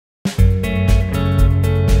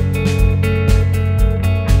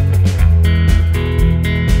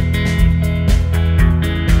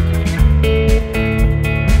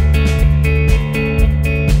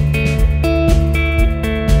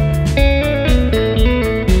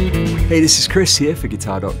Hey, this is Chris here for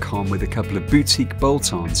Guitar.com with a couple of boutique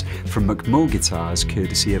bolt-ons from Macmull guitars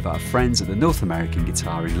courtesy of our friends at the North American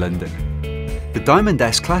Guitar in London. The Diamond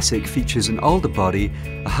S Classic features an alder body,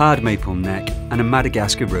 a hard maple neck and a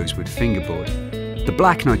Madagascar rosewood fingerboard. The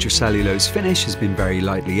black nitrocellulose finish has been very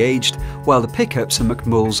lightly aged, while the pickups are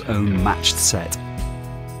Macmull's own matched set.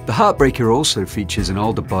 The Heartbreaker also features an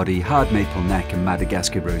alder body, hard maple neck and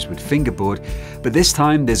Madagascar rosewood fingerboard, but this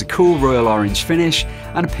time there's a cool royal orange finish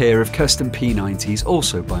and a pair of custom P90s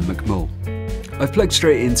also by Macmull. I've plugged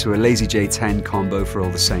straight into a Lazy J10 combo for all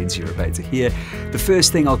the sounds you're about to hear. The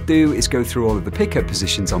first thing I'll do is go through all of the pickup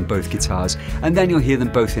positions on both guitars, and then you'll hear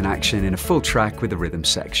them both in action in a full track with a rhythm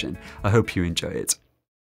section. I hope you enjoy it.